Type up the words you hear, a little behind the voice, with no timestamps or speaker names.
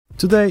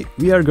Today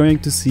we are going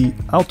to see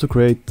how to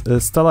create a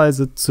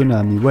stylized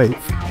tsunami wave.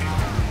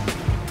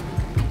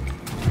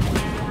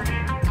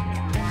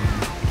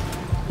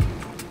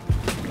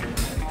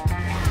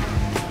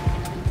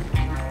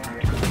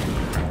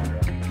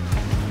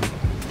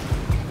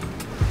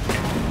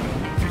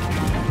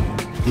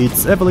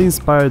 It's heavily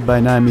inspired by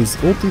Nami's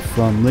ulti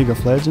from League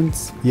of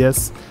Legends,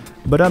 yes,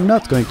 but I'm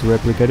not going to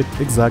replicate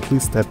it exactly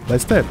step by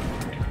step.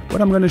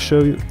 What I'm going to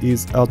show you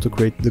is how to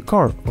create the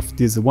core of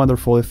this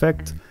wonderful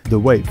effect, the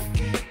wave.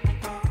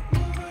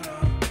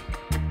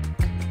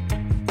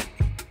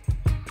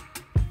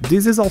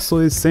 This is also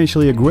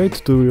essentially a great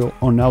tutorial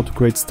on how to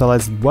create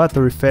stylized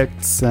water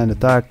effects and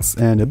attacks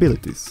and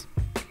abilities.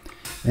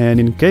 And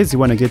in case you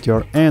want to get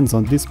your hands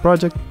on this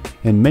project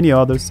and many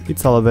others,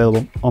 it's all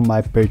available on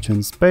my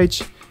Patreon's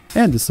page,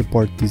 and the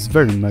support is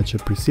very much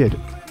appreciated.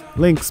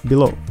 Links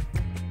below.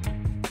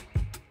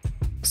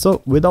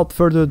 So without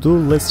further ado,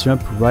 let's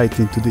jump right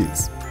into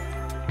this.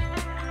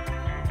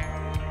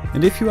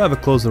 And if you have a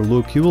closer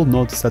look, you will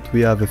notice that we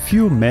have a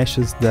few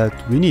meshes that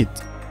we need.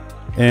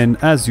 And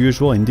as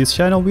usual in this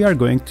channel, we are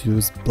going to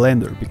use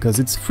Blender because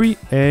it's free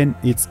and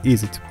it's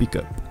easy to pick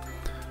up.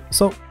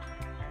 So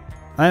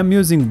I am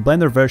using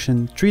Blender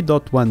version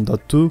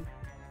 3.1.2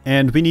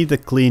 and we need a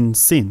clean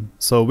scene.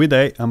 So with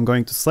A, I'm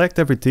going to select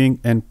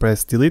everything and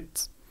press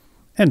delete.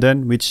 And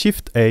then with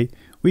Shift A,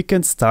 we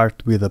can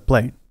start with a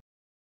plane.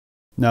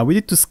 Now we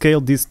need to scale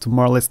this to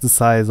more or less the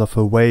size of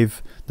a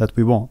wave that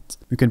we want.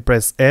 We can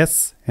press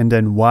S and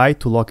then Y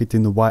to lock it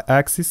in the Y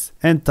axis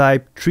and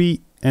type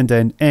 3 and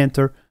then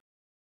enter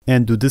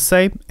and do the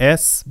same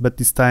S, but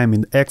this time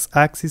in the X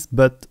axis,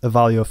 but a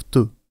value of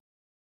 2.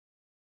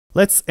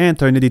 Let's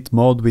enter in edit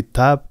mode with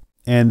tab,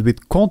 and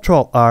with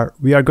Ctrl R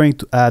we are going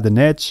to add an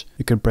edge.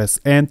 You can press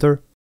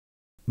enter,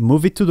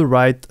 move it to the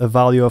right, a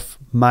value of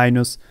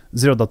minus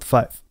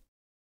 0.5.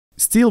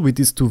 Still with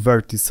these two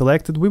vertices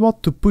selected, we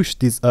want to push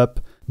this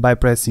up by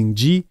pressing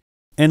G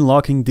and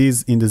locking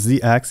this in the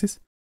Z axis,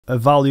 a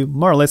value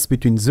more or less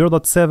between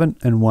 0.7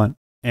 and 1.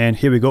 And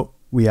here we go,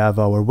 we have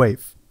our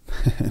wave.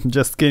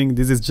 Just kidding,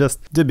 this is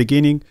just the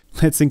beginning.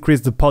 Let's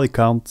increase the poly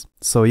count.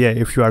 So yeah,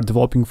 if you are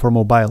developing for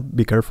mobile,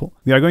 be careful.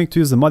 We are going to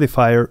use a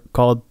modifier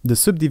called the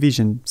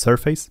subdivision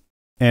surface,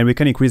 and we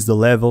can increase the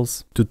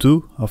levels to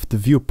 2 of the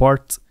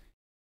viewport.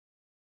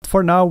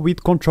 For now,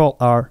 with Ctrl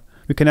R,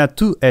 we can add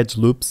 2 edge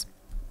loops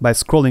by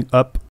scrolling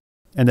up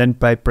and then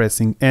by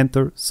pressing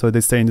enter so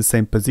they stay in the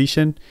same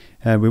position,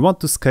 and we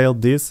want to scale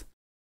this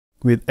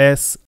with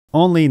S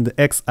only in the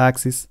X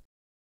axis,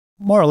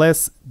 more or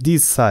less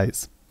this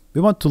size. We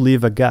want to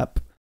leave a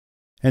gap,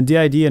 and the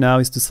idea now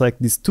is to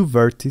select these 2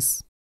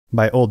 vertices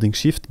by holding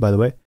Shift, by the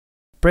way,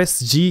 press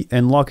G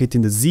and lock it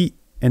in the Z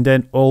and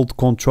then hold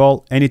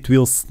Ctrl and it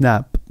will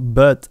snap,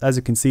 but as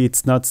you can see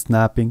it's not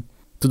snapping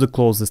to the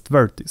closest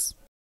vertex.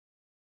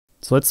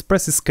 So let's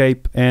press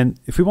escape, and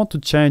if we want to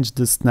change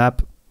the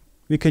snap,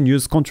 we can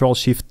use Ctrl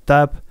Shift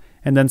Tab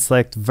and then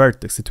select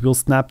vertex. It will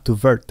snap to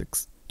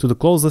vertex, to the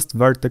closest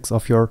vertex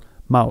of your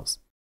mouse.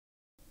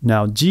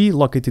 Now G,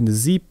 lock it in the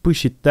Z,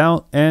 push it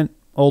down and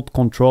hold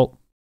Ctrl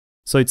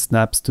so it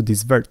snaps to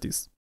this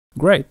vertex.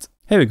 Great!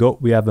 Here we go,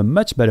 we have a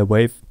much better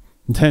wave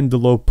than the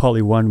low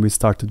poly one we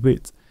started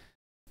with.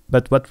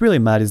 But what really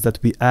matters is that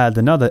we add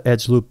another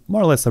edge loop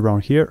more or less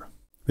around here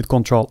with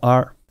Ctrl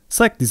R.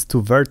 Select these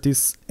 2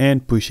 vertices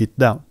and push it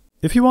down.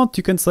 If you want,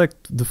 you can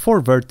select the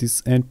 4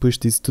 vertices and push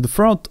this to the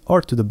front or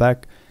to the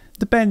back,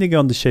 depending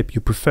on the shape you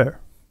prefer.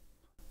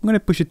 I'm going to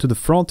push it to the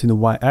front in the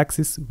Y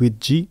axis with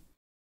G,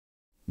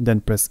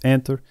 then press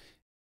enter.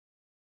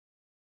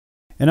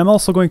 And I'm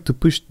also going to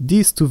push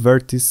these 2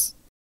 vertices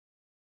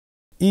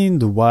in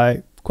the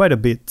Y quite a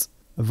bit,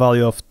 a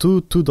value of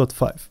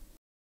 2.5.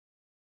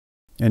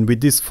 And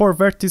with these 4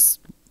 vertices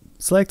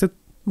selected,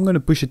 I'm going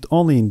to push it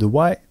only in the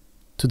Y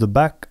to the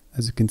back,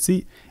 as you can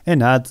see,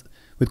 and add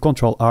with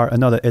Ctrl R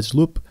another edge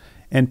loop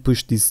and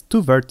push these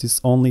 2 vertices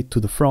only to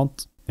the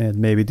front and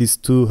maybe these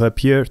 2 up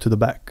here to the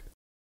back,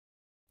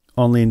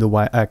 only in the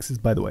Y axis,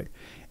 by the way.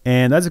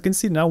 And as you can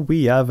see now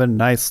we have a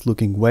nice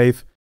looking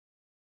wave.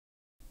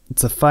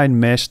 It's a fine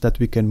mesh that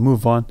we can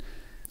move on,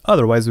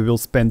 otherwise we will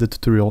spend the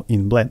tutorial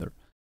in Blender.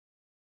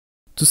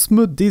 To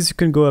smooth this, you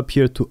can go up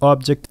here to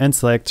Object and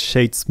select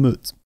Shade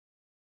Smooth.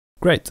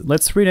 Great,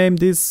 let's rename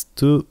this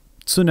to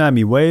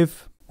Tsunami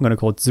Wave. I'm gonna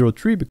call it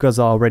 03 because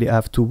I already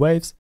have 2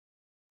 waves.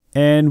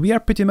 And we are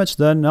pretty much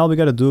done. All we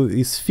gotta do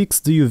is fix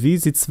the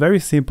UVs. It's very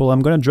simple. I'm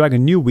gonna drag a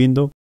new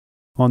window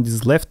on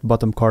this left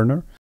bottom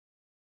corner.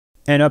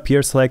 And up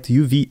here select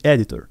UV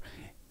Editor.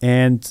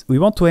 And we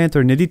want to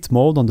enter in edit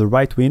mode on the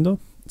right window.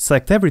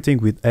 Select everything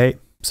with A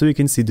so you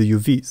can see the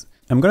UVs.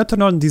 I'm gonna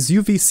turn on this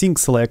UV Sync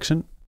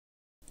selection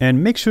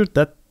and make sure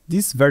that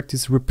these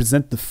vertices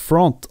represent the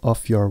front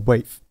of your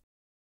wave.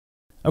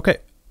 Okay,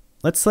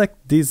 let's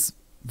select these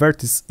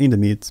vertices in the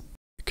mid.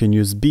 You can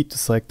use B to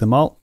select them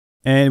all,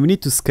 and we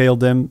need to scale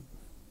them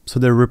so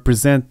they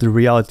represent the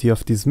reality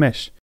of this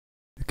mesh.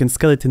 You can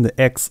scale it in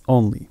the X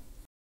only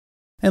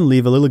and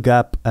leave a little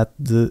gap at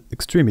the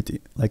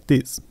extremity like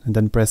this, and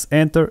then press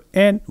enter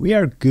and we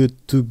are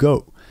good to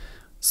go.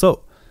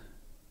 So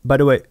By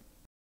the way,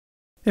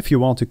 if you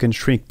want, you can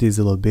shrink this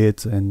a little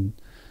bit and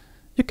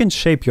you can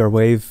shape your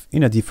wave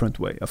in a different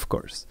way, of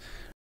course.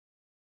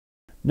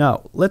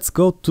 Now, let's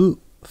go to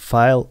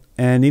File,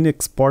 and in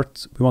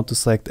Export, we want to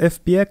select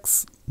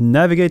FBX,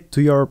 navigate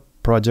to your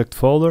project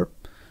folder,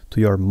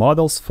 to your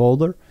models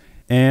folder,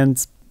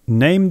 and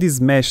name this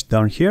mesh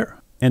down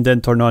here, and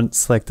then turn on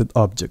selected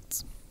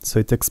objects. So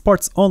it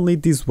exports only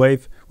this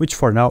wave, which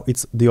for now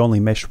it's the only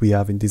mesh we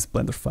have in this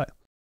Blender file.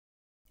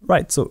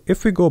 Right, so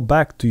if we go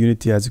back to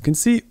Unity, as you can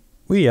see,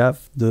 we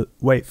have the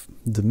wave,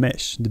 the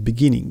mesh, the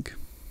beginning.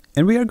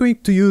 And we are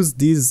going to use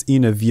this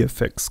in a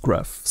VFX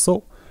graph.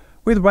 So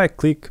with right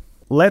click,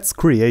 let's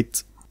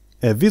create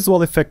a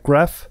visual effect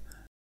graph.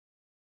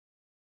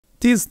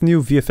 This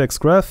new VFX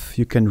graph,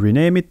 you can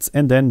rename it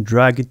and then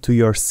drag it to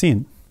your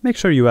scene. Make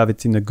sure you have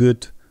it in a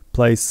good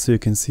place so you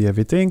can see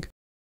everything.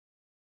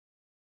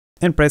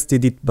 And press the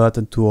edit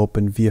button to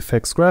open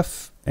VFX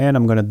graph. And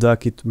I'm gonna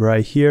duck it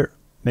right here,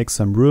 make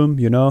some room,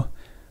 you know.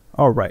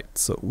 Alright,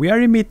 so we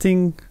are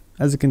emitting,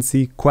 as you can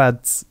see,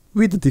 quads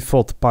with the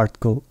default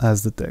particle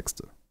as the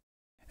texture.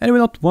 And we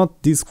don't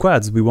want these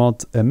quads, we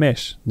want a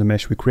mesh, the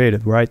mesh we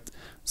created, right?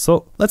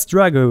 So let's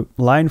drag a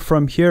line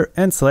from here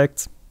and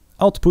select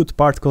output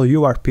particle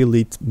URP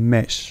lit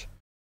mesh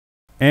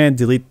and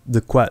delete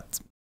the quad.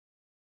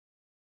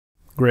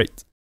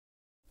 Great.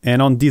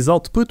 And on this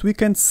output we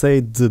can say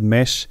the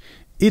mesh,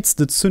 it's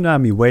the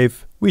tsunami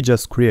wave we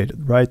just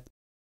created, right?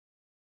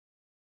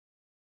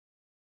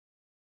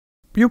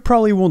 You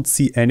probably won't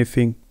see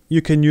anything.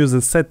 You can use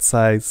a set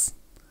size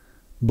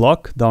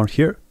block down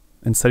here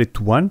and set it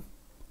to 1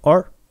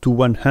 or to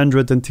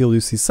 100 until you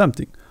see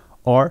something.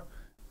 Or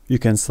you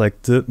can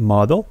select the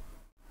model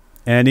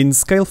and in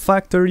scale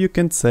factor you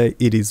can say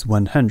it is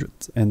 100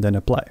 and then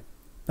apply.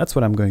 That's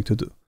what I'm going to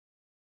do.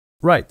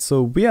 Right,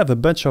 so we have a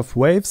bunch of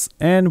waves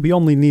and we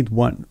only need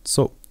one.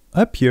 So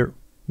up here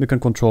we can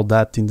control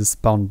that in the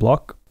spawn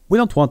block. We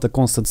don't want a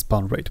constant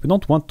spawn rate. We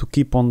don't want to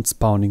keep on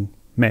spawning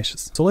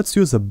meshes. So let's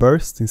use a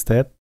burst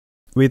instead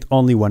with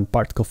only one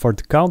particle for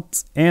the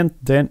count, and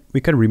then we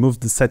can remove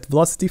the set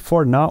velocity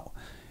for now.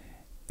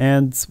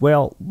 And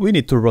well, we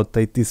need to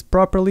rotate this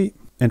properly,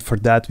 and for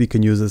that we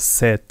can use a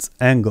set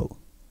angle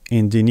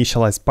in the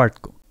initialized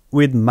particle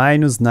with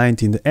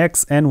 -90 in the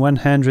X and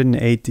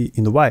 180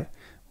 in the Y.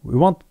 We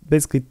want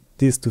basically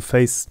this to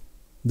face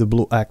the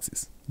blue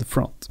axis, the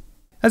front.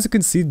 As you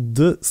can see,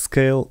 the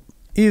scale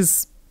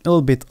is a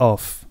little bit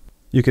off.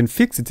 You can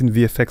fix it in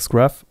VFX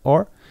Graph,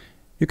 or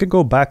you can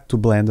go back to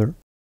Blender,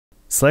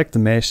 select the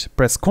mesh,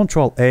 press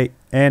Ctrl A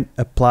and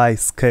apply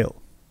scale.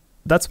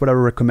 That's what I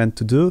recommend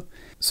to do.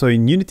 So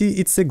in Unity,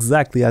 it's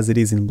exactly as it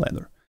is in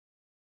Blender.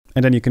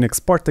 And then you can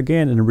export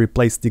again and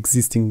replace the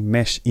existing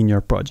mesh in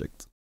your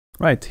project.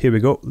 Right, here we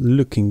go,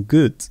 looking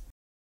good.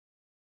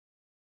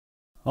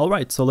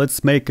 Alright, so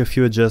let's make a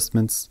few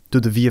adjustments to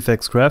the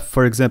VFX graph.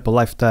 For example,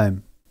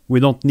 lifetime. We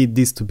don't need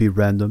this to be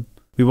random.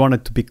 We want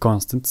it to be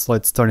constant, so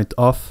let's turn it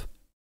off.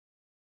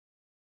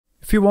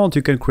 If you want,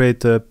 you can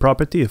create a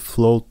property, a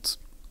float,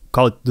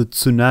 call it the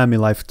Tsunami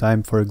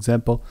lifetime, for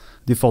example,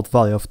 default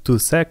value of 2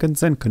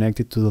 seconds, and connect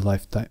it to the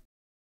lifetime.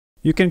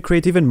 You can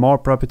create even more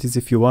properties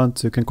if you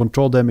want. You can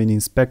control them in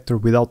Inspector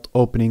without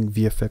opening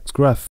VFX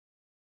Graph.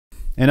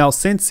 And now,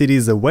 since it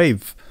is a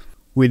wave,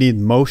 we need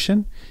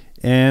motion,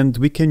 and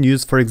we can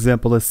use, for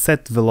example, a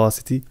set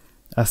velocity,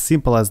 as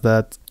simple as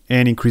that,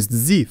 and increase the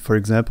Z, for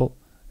example.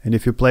 And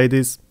if you play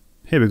this,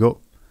 here we go,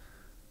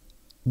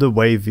 the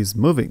wave is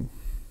moving.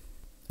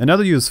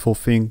 Another useful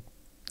thing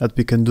that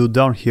we can do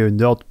down here in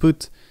the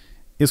output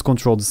is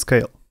control the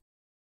scale.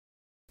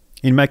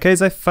 In my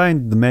case, I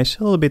find the mesh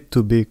a little bit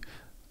too big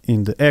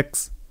in the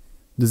X.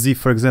 The Z,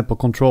 for example,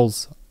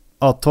 controls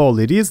how tall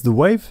it is, the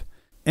wave,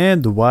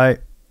 and the Y,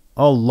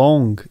 how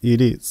long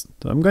it is.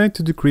 So I'm going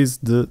to decrease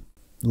the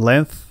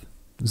length,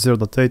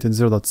 0.8 and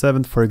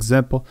 0.7, for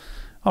example.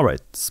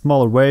 Alright,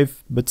 smaller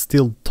wave, but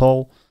still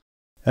tall.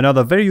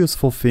 Another very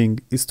useful thing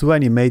is to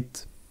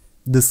animate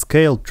the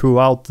scale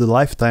throughout the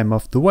lifetime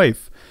of the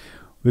wave.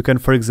 We can,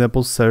 for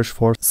example, search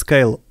for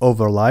scale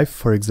over life,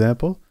 for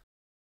example.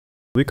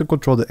 We can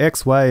control the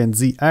X, Y, and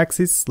Z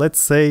axis. Let's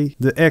say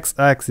the X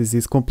axis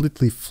is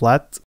completely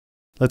flat.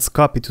 Let's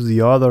copy to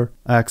the other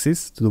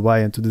axis, to the Y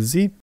and to the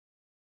Z.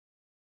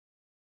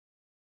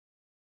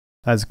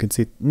 As you can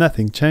see,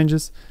 nothing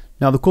changes.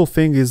 Now the cool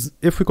thing is,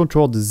 if we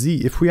control the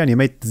Z, if we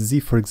animate the Z,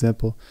 for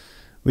example,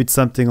 with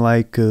something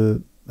like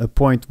a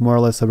point more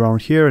or less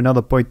around here,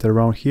 another point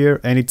around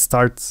here, and it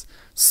starts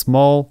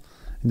small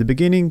in the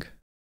beginning,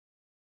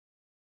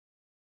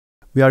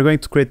 we are going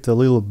to create a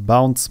little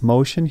bounce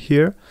motion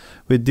here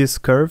with these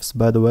curves,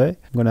 by the way.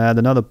 I'm going to add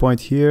another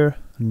point here,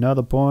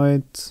 another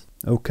point,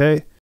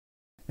 okay.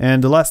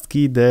 And the last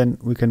key, then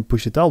we can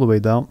push it all the way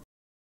down,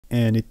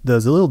 and it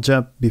does a little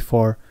jump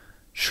before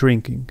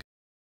shrinking.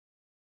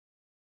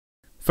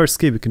 First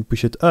key, we can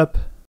push it up.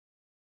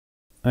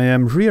 I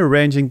am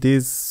rearranging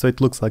this so it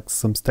looks like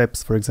some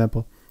steps, for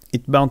example.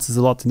 It bounces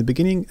a lot in the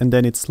beginning and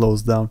then it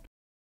slows down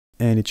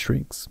and it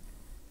shrinks,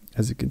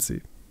 as you can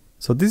see.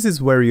 So this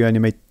is where you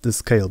animate the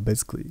scale,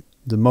 basically,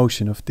 the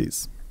motion of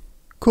this.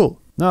 Cool.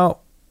 Now,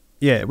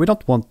 yeah, we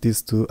don't want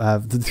this to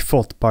have the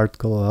default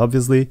particle,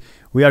 obviously.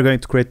 We are going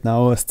to create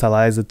now a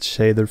stylized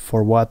shader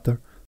for water.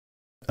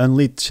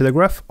 Unlit shader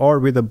graph or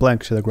with a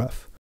blank shader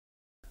graph.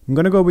 I'm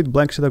gonna go with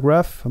blank shader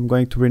graph. I'm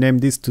going to rename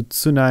this to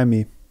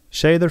Tsunami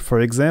shader, for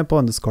example,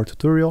 underscore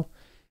tutorial.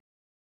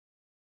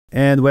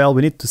 And well,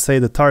 we need to say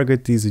the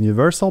target is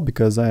universal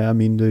because I am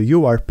in the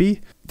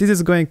URP. This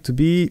is going to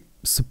be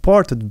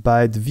supported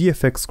by the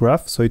VFX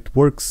Graph, so it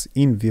works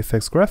in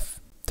VFX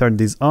Graph. Turn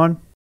this on.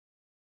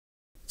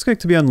 It's going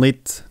to be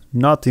unlit,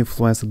 not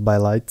influenced by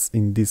lights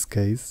in this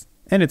case.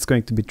 And it's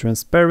going to be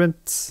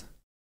transparent,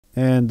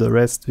 and the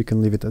rest we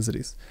can leave it as it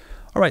is.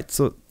 Alright,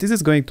 so this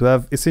is going to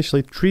have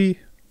essentially three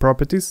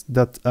properties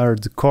that are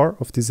the core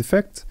of this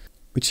effect,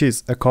 which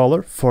is a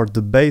color for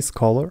the base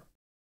color,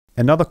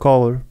 another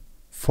color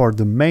for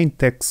the main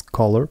text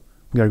color.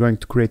 We are going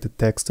to create a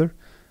texture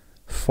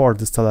for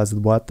the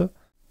stylized water,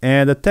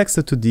 and a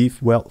texture to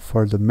div, well,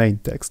 for the main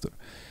texture.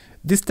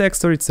 This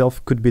texture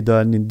itself could be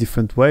done in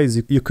different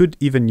ways. You could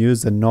even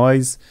use a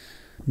noise,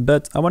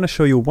 but I want to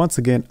show you once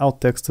again how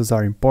textures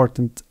are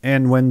important,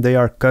 and when they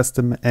are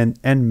custom and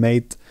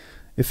handmade,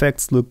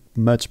 effects look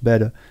much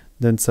better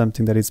than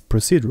something that is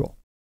procedural.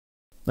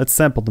 Let's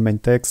sample the main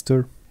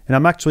texture, and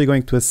I'm actually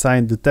going to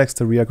assign the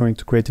texture we are going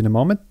to create in a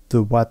moment,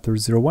 the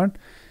water01.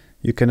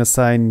 You can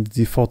assign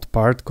default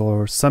particle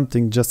or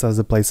something just as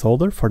a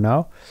placeholder for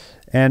now.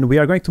 And we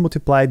are going to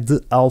multiply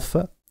the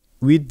alpha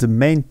with the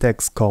main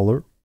text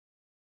color,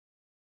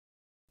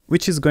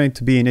 which is going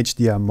to be in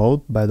HDR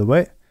mode, by the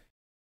way.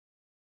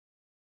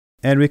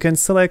 And we can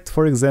select,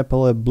 for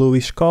example, a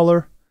bluish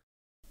color,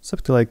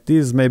 something like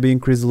this, maybe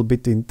increase a little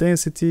bit the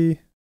intensity.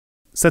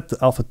 Set the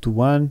alpha to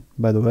 1,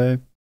 by the way.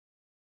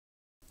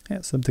 Yeah,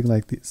 something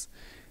like this.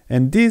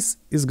 And this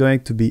is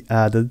going to be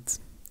added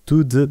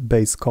to the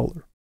base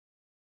color.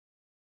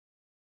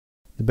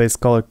 The base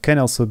color can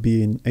also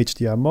be in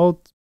HDR mode,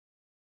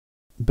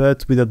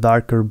 but with a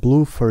darker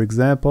blue, for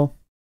example.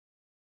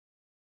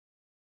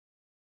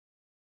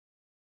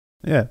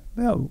 Yeah,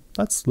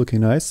 that's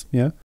looking nice,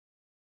 yeah.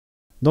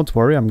 Don't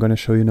worry, I'm gonna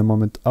show you in a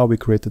moment how we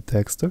create a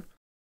texture.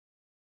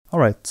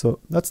 Alright, so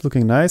that's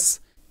looking nice,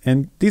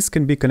 and this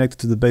can be connected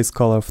to the base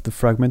color of the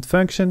fragment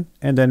function,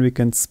 and then we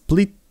can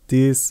split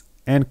this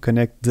and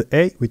connect the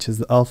A, which is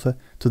the alpha,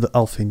 to the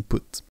alpha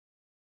input.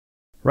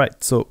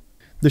 Right, so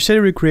the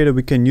shader we created,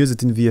 we can use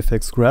it in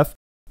VFX Graph,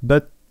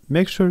 but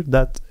make sure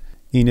that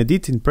in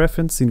Edit, in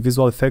Preference, in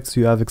Visual Effects,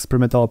 you have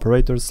Experimental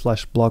Operators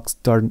 / Blocks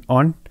turned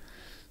on,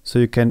 so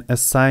you can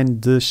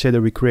assign the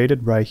shader we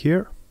created right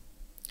here.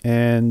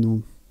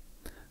 And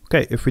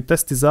okay, if we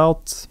test this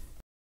out,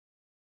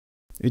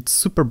 it's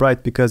super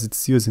bright because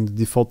it's using the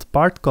default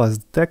particle as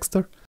the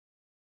texture,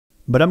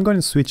 but I'm going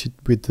to switch it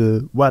with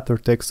the water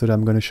texture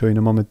I'm going to show you in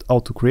a moment how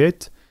to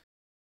create.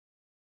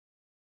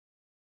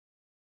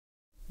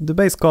 The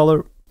base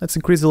color, let's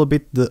increase a little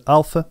bit the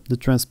alpha, the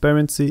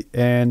transparency,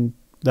 and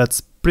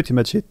that's pretty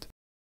much it.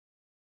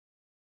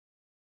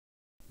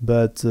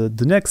 But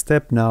the next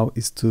step now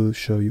is to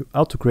show you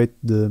how to create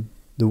the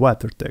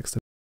water texture.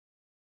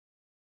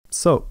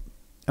 So,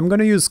 I'm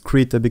gonna use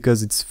Krita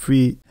because it's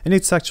free and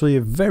it's actually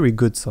a very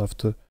good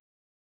software.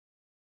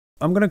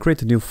 I'm gonna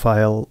create a new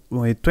file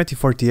with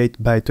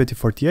 2048 by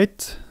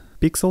 2048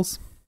 pixels.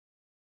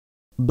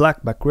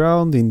 Black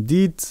background,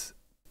 indeed.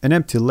 An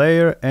empty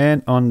layer,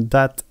 and on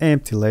that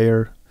empty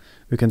layer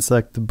we can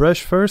select the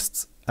brush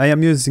first. I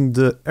am using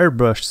the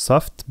airbrush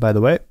soft, by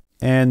the way,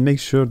 and make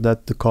sure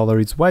that the color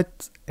is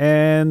white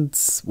and,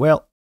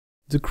 well,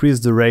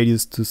 decrease the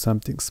radius to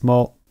something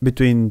small,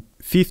 between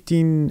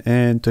 15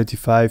 and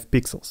 25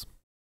 pixels.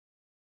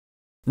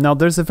 Now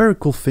there's a very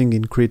cool thing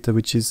in Krita,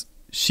 which is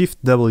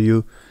Shift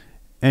W,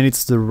 and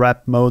it's the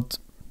wrap mode.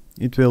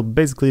 It will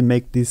basically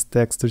make this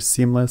texture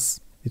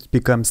seamless. It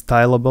becomes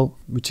stylable,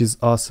 which is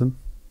awesome.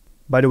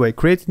 By the way,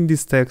 creating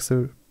this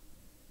texture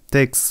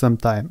takes some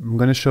time. I'm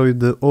gonna show you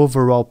the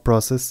overall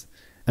process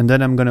and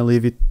then I'm gonna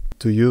leave it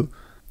to you.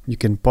 You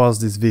can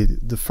pause this video.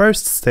 The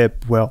first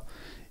step, well,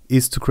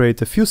 is to create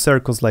a few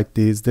circles like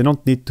this. They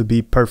don't need to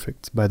be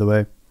perfect, by the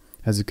way.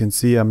 As you can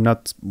see, I'm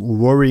not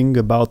worrying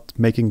about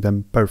making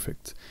them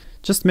perfect.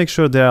 Just make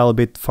sure they are a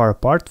bit far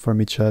apart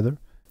from each other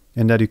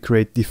and that you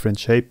create different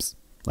shapes,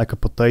 like a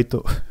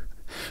potato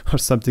or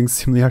something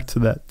similar to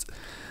that.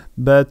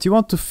 But you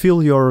want to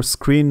fill your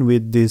screen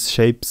with these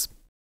shapes.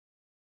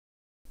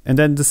 And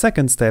then the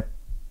second step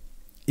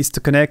is to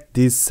connect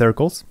these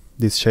circles,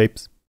 these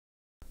shapes,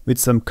 with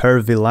some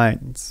curvy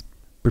lines,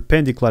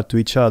 perpendicular to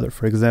each other,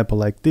 for example,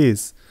 like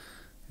this.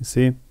 You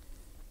see?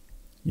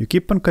 You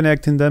keep on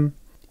connecting them,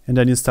 and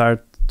then you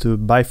start to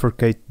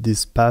bifurcate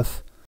this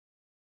path,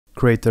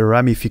 create a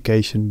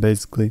ramification,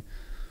 basically.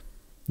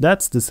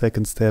 That's the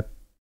second step.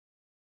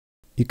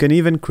 You can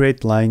even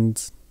create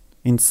lines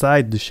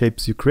inside the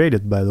shapes you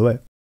created, by the way.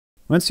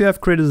 Once you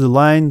have created the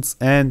lines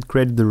and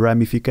created the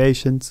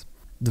ramifications,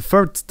 the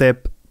third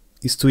step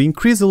is to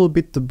increase a little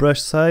bit the brush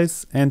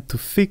size and to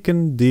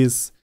thicken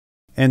this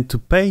and to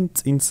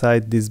paint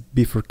inside these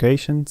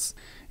bifurcations,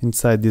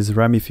 inside these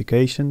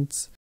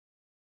ramifications.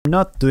 I'm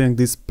not doing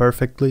this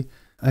perfectly.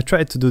 I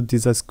tried to do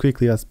this as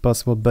quickly as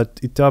possible, but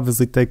it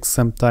obviously takes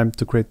some time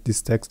to create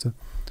this texture.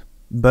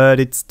 But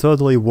it's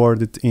totally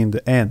worth it in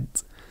the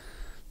end.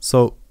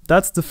 So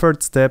that's the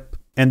third step.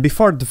 And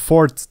before the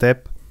fourth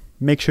step,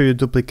 make sure you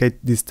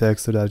duplicate this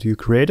texture that you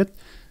created,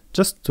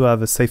 just to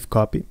have a safe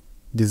copy.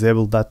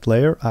 Disable that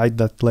layer, hide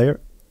that layer.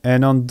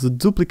 And on the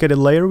duplicated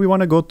layer, we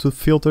want to go to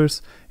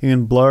filters,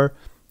 in blur,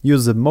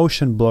 use a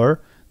motion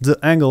blur. The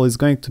angle is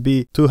going to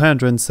be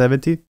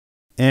 270.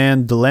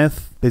 And the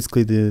length,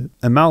 basically the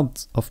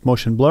amount of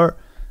motion blur,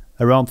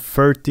 around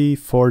 30,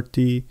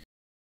 40.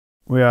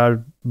 We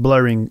are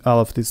blurring all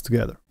of this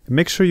together.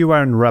 Make sure you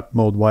are in wrap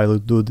mode while you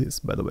do this,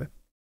 by the way.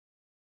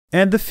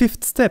 And the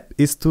fifth step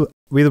is to,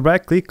 with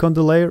right click on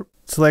the layer,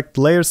 select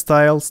layer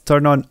styles,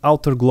 turn on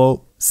outer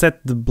glow,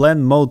 set the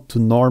blend mode to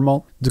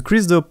normal,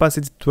 decrease the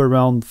opacity to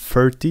around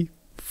 30,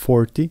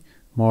 40,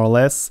 more or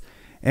less,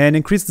 and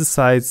increase the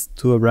size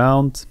to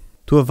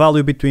a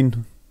value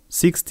between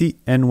 60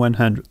 and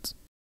 100.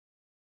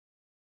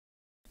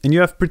 And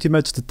you have pretty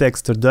much the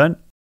texture done.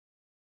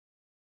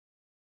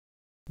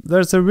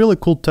 There's a really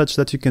cool touch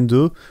that you can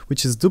do,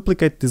 which is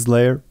duplicate this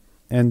layer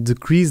and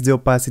decrease the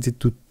opacity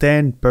to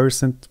 10%,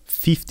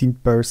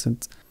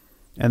 15%.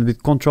 And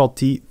with Ctrl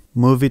T,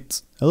 move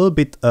it a little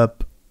bit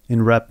up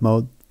in wrap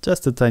mode,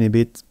 just a tiny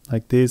bit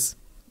like this.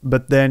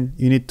 But then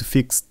you need to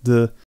fix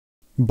the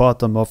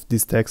bottom of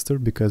this texture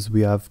because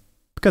we have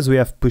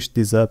pushed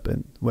this up,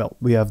 and well,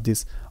 we have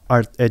these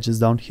art edges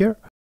down here.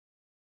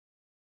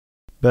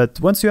 But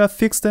once you have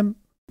fixed them,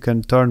 you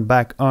can turn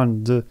back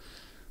on the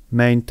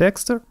main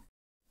texture,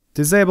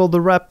 disable the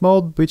wrap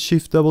mode with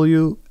Shift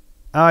W,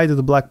 hide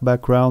the black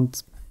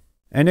background,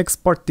 and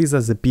export this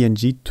as a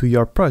PNG to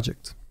your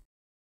project,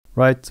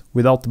 right,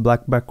 without the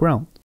black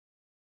background.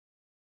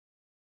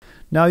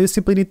 Now you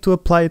simply need to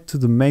apply it to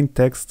the main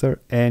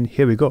texture, and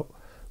here we go,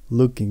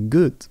 looking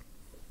good.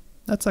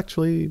 That's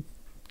actually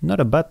not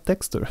a bad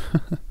texture.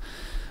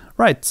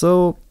 Right,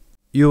 so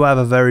you have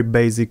a very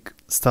basic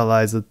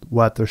stylized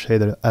water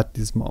shader at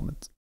this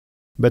moment.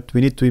 But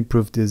we need to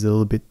improve this a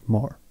little bit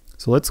more.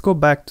 So let's go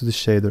back to the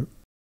shader.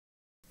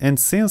 And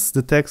since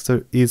the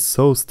texture is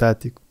so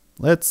static,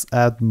 let's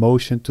add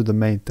motion to the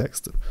main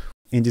texture.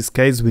 In this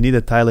case, we need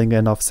a tiling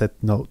and offset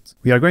node.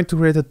 We are going to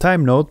create a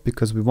time node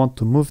because we want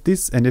to move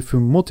this, and if we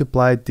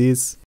multiply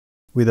this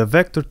with a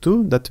vector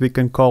 2 that we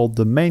can call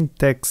the main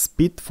text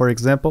speed, for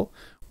example,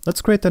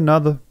 let's create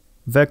another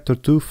vector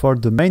 2 for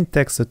the main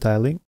texture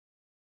tiling,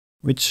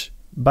 which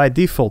by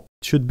default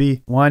should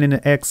be 1 in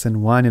the X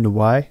and 1 in the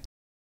Y.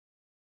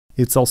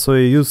 It's also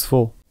a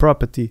useful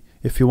property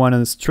if you want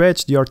to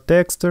stretch your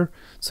texture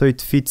so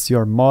it fits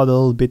your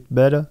model a bit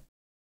better,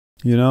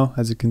 you know,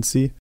 as you can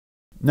see.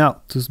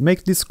 Now, to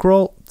make this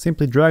scroll,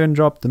 simply drag and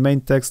drop the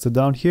main texture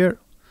down here,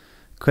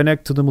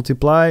 connect to the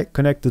multiply,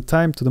 connect the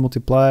time to the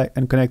multiply,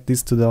 and connect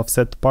this to the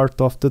offset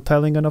part of the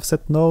tiling and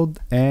offset node,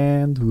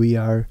 and we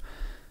are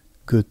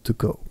good to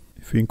go.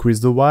 If we increase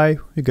the Y,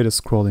 we get a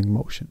scrolling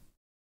motion.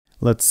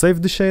 Let's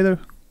save the shader,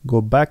 go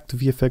back to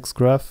VFX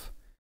Graph,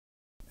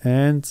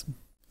 and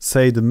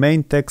say the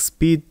main text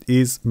speed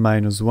is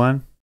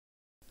 -1.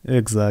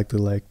 Exactly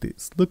like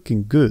this.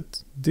 Looking good.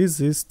 This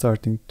is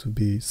starting to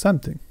be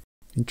something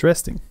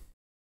interesting.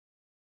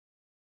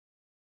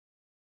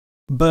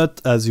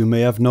 But as you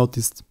may have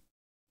noticed,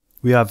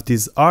 we have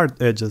these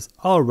hard edges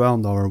all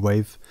around our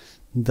wave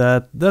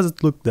that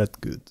doesn't look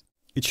that good.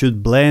 It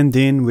should blend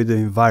in with the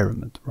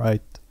environment,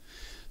 right?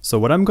 So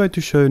what I'm going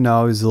to show you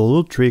now is a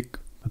little trick.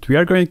 What we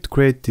are going to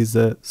create is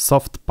a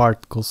soft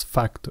particles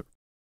factor.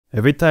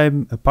 Every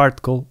time a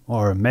particle,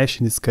 or a mesh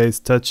in this case,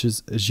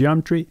 touches a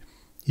geometry,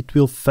 it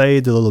will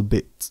fade a little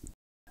bit.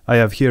 I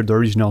have here the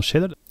original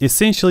shader.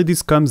 Essentially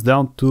this comes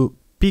down to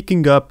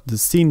picking up the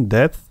scene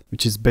depth,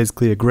 which is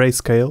basically a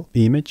grayscale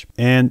image,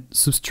 and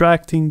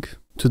subtracting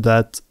to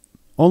that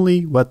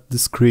only what the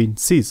screen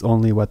sees,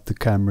 only what the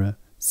camera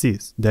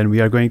sees. Then we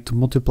are going to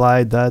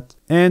multiply that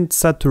and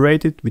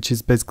saturate it, which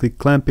is basically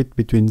clamp it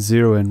between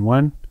 0 and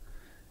 1,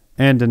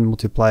 and then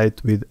multiply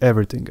it with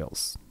everything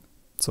else.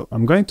 So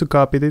I'm going to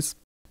copy this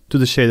to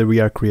the shader we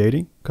are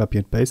creating, copy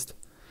and paste.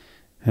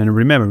 And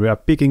remember, we are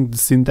picking the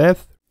scene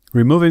depth,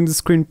 removing the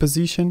screen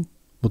position,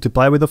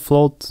 multiply with a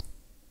float,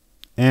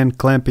 and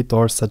clamp it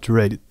or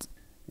saturate it.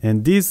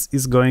 And this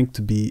is going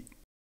to be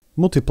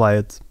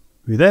multiplied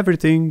with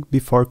everything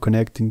before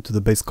connecting to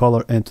the base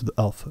color and to the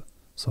alpha.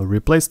 So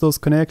replace those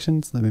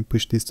connections, let me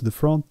push this to the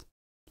front.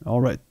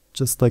 Alright,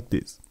 just like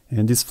this.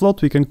 And this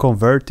float we can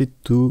convert it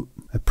to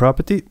a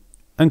property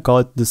and call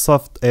it the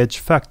soft edge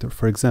factor,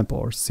 for example,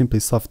 or simply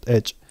soft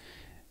edge.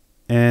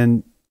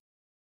 And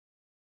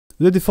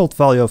the default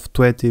value of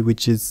 20,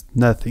 which is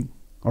nothing,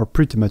 or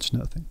pretty much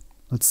nothing.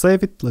 Let's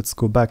save it, let's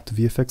go back to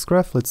VFX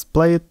Graph, let's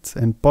play it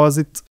and pause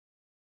it.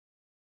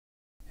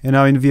 And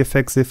now in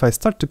VFX, if I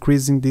start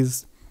decreasing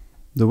this,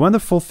 the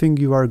wonderful thing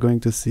you are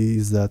going to see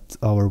is that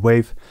our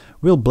wave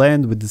will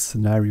blend with the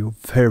scenario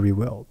very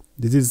well.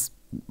 This is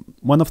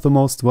one of the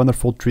most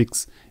wonderful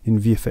tricks in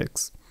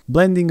VFX.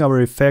 Blending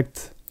our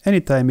effect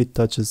anytime it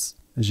touches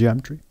a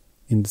geometry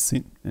in the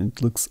scene, and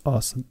it looks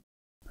awesome.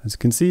 As you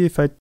can see, if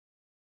I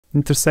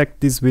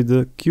intersect this with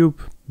the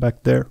cube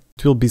back there.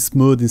 It will be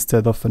smooth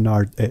instead of an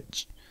hard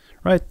edge,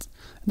 right?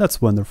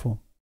 That's wonderful.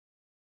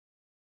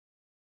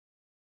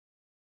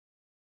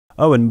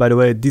 Oh, and by the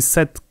way, this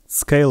set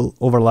scale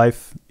over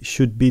life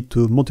should be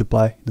to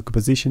multiply the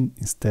composition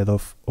instead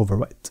of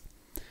overwrite.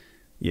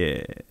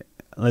 Yeah,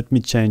 let me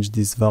change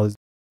these values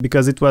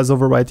because it was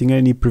overwriting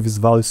any previous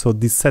value, so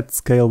this set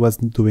scale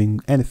wasn't doing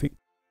anything.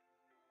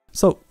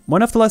 So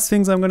one of the last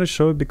things I'm going to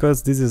show,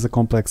 because this is a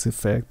complex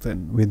effect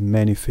and with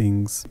many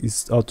things,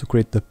 is how to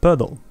create the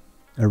puddle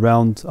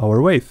around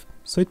our wave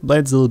so it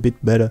blends a little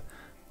bit better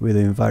with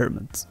the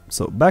environment.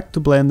 So back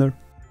to Blender,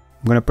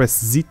 I'm going to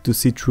press Z to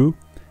see through,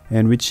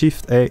 and with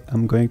Shift A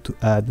I'm going to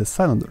add the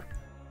cylinder.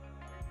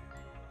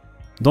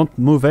 Don't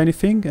move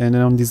anything, and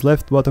on this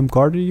left bottom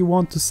corner you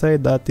want to say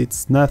that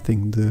it's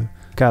nothing, the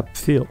cap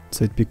fill,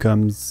 so it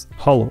becomes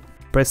hollow.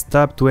 Press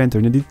Tab to enter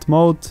in edit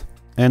mode,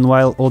 and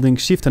while holding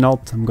Shift and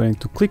Alt I'm going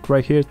to click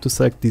right here to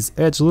select these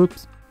edge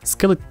loops,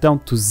 scale it down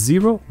to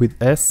 0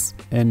 with S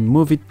and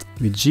move it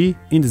with G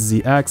in the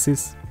Z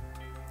axis,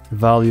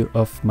 value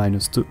of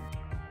 -2,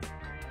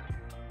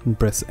 and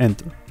press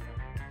enter.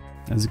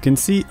 As you can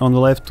see on the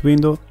left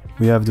window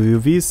we have the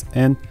UVs,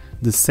 and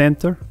the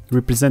center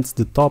represents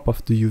the top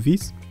of the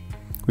UVs,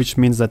 which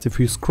means that if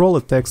you scroll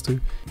a texture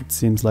it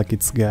seems like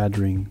it's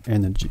gathering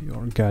energy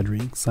or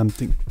gathering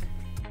something.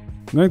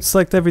 I'm going to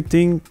select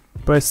everything,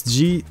 press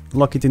G,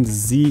 lock it in the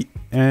Z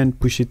and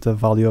push it a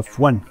value of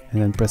 1,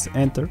 and then press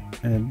enter,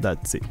 and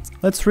that's it.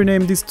 Let's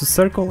rename this to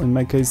circle, in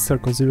my case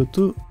circle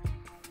 02.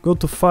 Go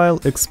to file,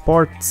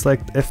 export,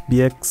 select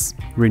FBX,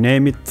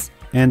 rename it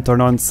and turn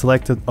on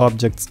selected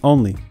objects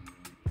only.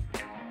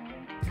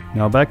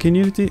 Now back in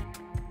Unity,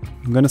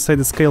 I'm gonna say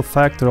the scale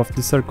factor of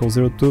the circle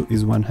 02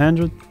 is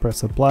 100,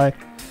 press apply,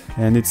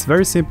 and it's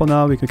very simple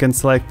now. We can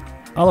select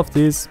all of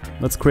these.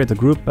 Let's create a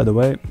group, by the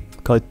way,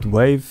 call it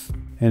wave,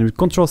 and with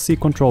Ctrl C,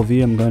 Ctrl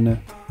V I'm gonna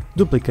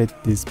duplicate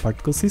this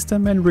particle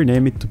system and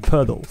rename it to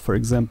puddle, for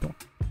example.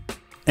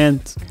 And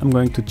I'm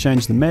going to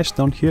change the mesh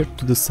down here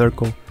to the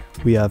circle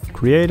we have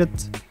created,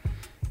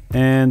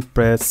 and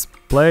press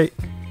play.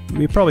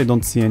 We probably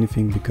don't see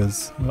anything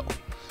because, well,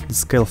 the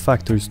scale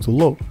factor is too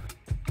low.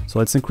 So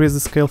let's increase the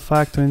scale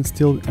factor and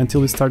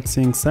until we start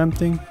seeing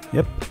something.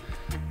 Yep.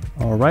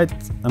 Alright,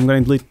 I'm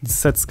gonna delete the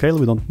set scale,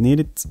 we don't need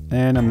it,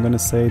 and I'm gonna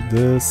say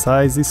the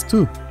size is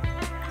 2.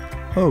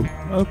 Oh,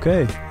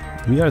 okay,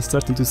 we are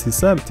starting to see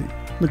something.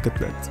 Look at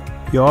that.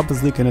 You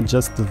obviously can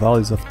adjust the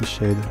values of the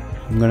shader.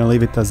 I'm gonna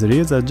leave it as it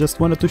is. I just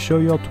wanted to show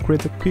you how to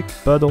create a quick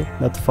puddle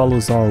that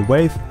follows our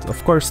wave.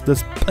 Of course,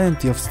 there's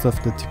plenty of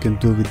stuff that you can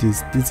do with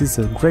this. This is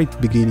a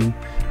great beginning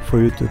for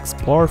you to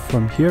explore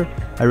from here.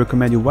 I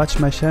recommend you watch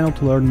my channel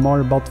to learn more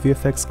about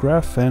VFX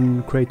Graph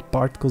and create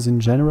particles in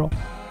general.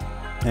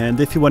 And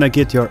if you want to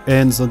get your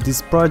hands on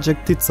this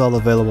project, it's all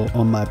available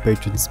on my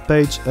Patreon's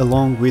page,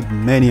 along with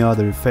many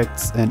other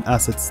effects and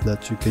assets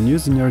that you can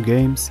use in your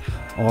games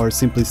or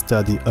simply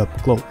study up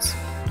close.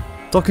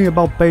 Talking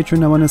about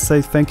Patreon, I want to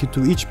say thank you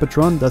to each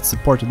patron that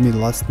supported me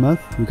last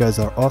month. You guys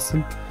are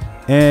awesome.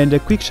 And a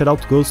quick shout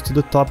out goes to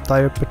the top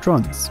tier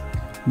patrons,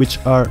 which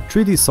are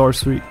 3D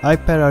Sorcery,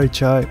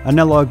 HyperRHI,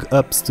 Analog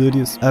Up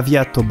Studios,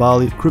 Aviato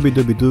Bali,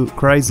 Krubidubidoo,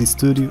 Crazy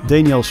Studio,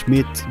 Daniel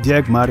Schmidt,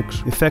 Diego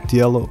Marques, Effect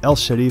Yellow, El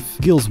Sharif,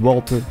 Gilles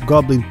Walter,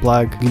 Goblin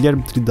Plague,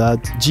 Guilherme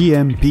Trindade,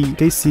 GMP,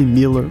 Casey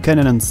Miller,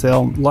 Canon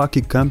Anselm, Lucky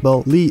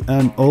Campbell, Lee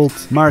Ann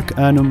Holt, Mark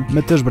Annum,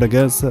 Mateus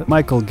Bragança,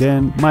 Michael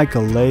Gann,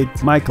 Michael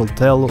Lade, Michael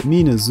Tello,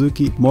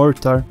 Minazuki,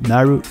 Mortar,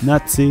 Naru,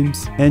 Nat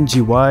Sims,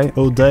 NGY,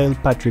 O'Dale,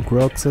 Patrick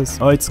Roxas,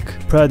 Oitsk,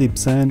 Pradip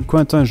Sen,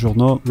 Quentin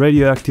Journeau,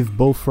 Radioactive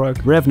Bullfrog,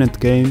 Revenant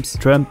Games,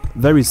 Trump,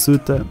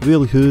 Verisuta,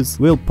 Will Hughes,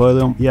 Will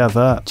Polium,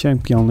 Yava,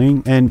 Champion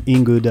Ling, and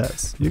Ingu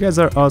Das. You guys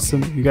are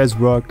awesome, you guys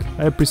rock.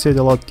 I appreciate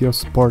a lot your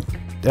support.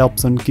 It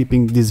helps on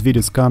keeping these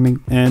videos coming.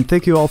 And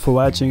thank you all for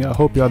watching. I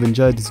hope you have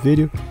enjoyed this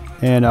video,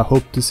 and I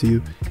hope to see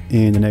you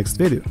in the next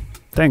video.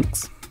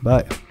 Thanks,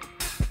 bye.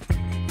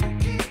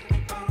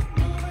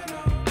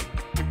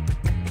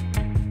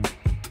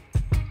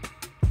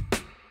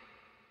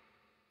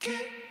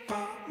 Keep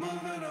on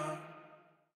moving on.